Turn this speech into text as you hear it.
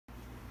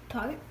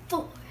Part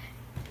 4.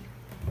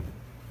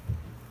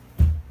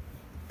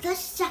 The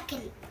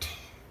second.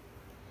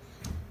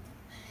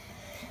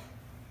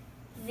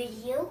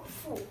 Video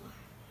 4.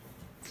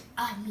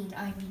 I mean,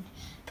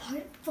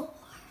 part 4.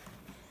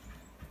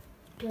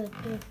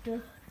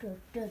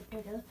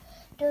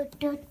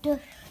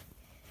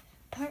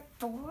 Part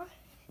 4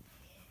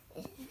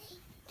 is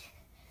named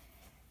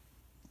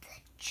The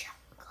Jungle.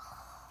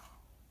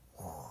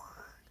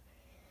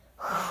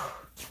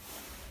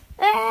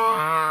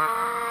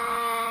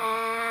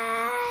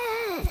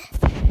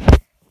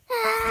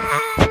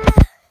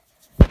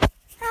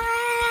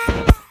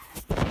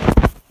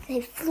 They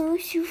flew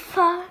too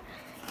far.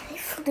 They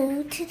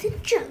flew to the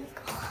jungle.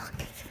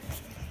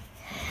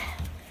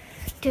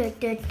 The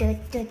jungle.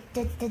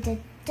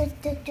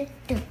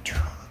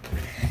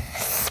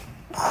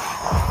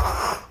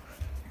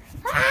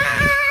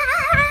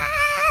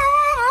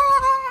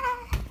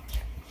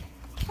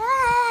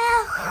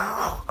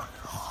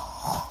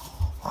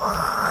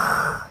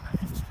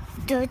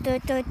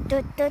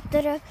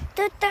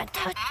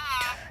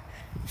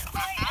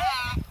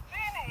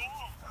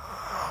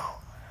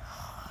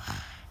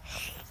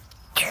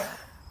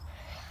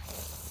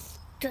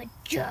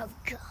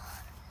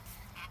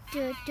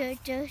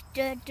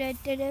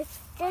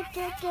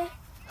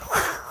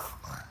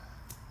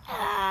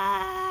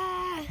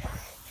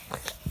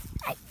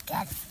 I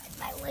gotta find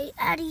my way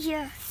out of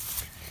here.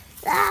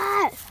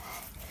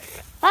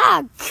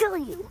 I'll kill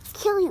you.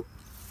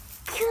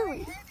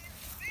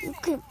 I'm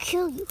gonna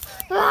kill you.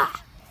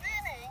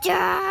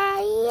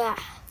 Die.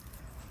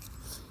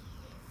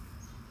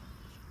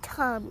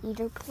 Tom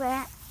Eater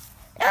Plant.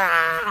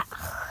 Yeah.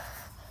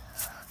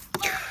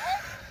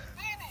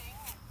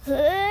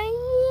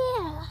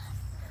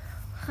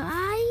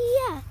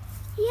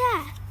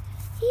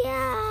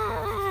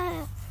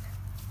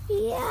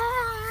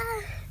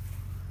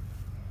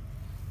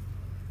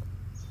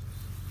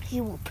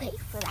 You will pay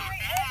for that.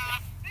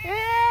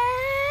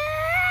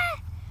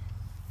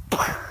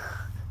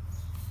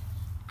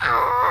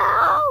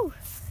 Ow!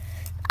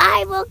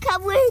 I will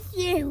come with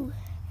you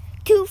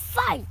to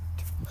fight.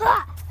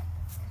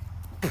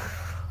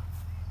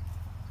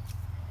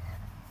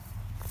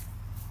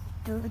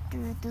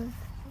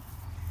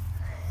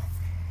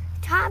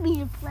 Tommy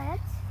the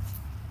Plant,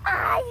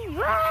 I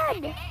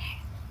run!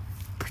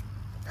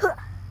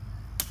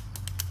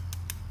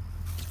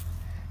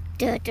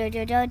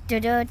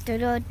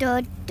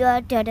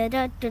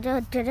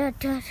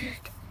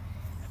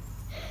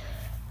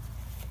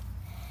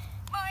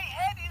 My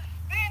head is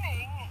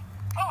spinning.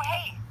 Oh,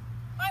 hey,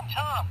 I'm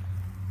Tom.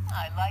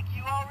 I like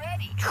you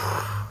already.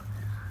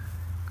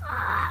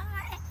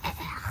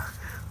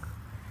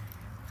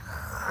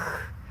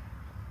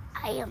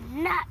 I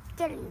am not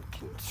getting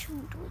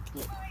consumed with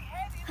you. My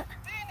head is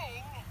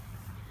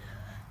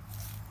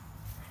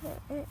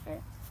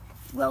spinning.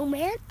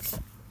 Romance?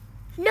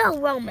 No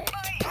romance. My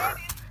head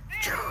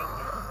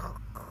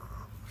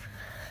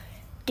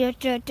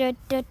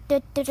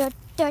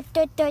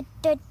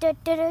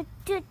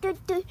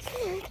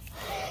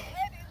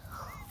is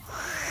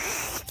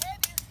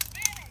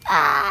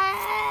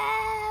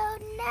Oh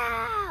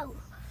no!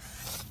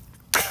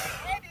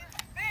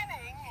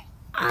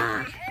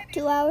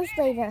 2 hours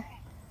later.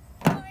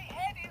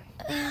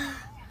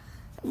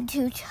 I'm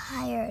too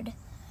tired.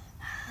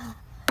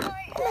 I'm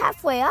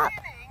halfway up.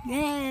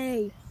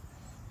 Yay!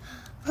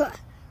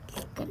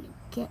 Gonna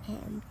get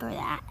him for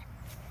that.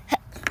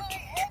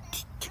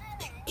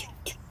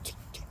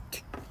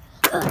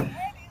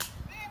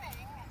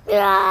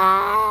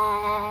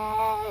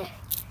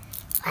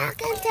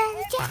 Welcome to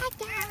the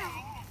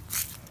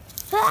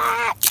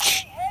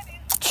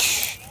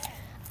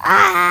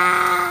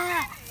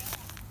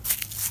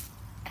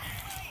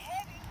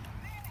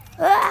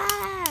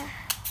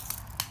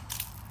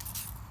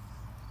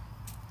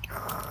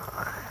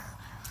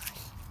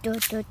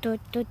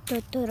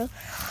jungle.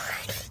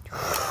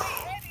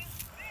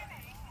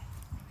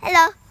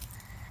 Hello.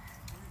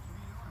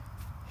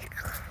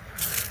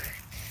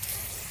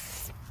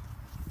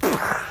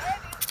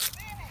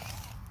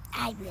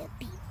 I will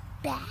be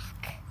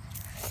back.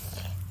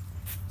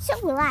 So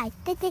will I.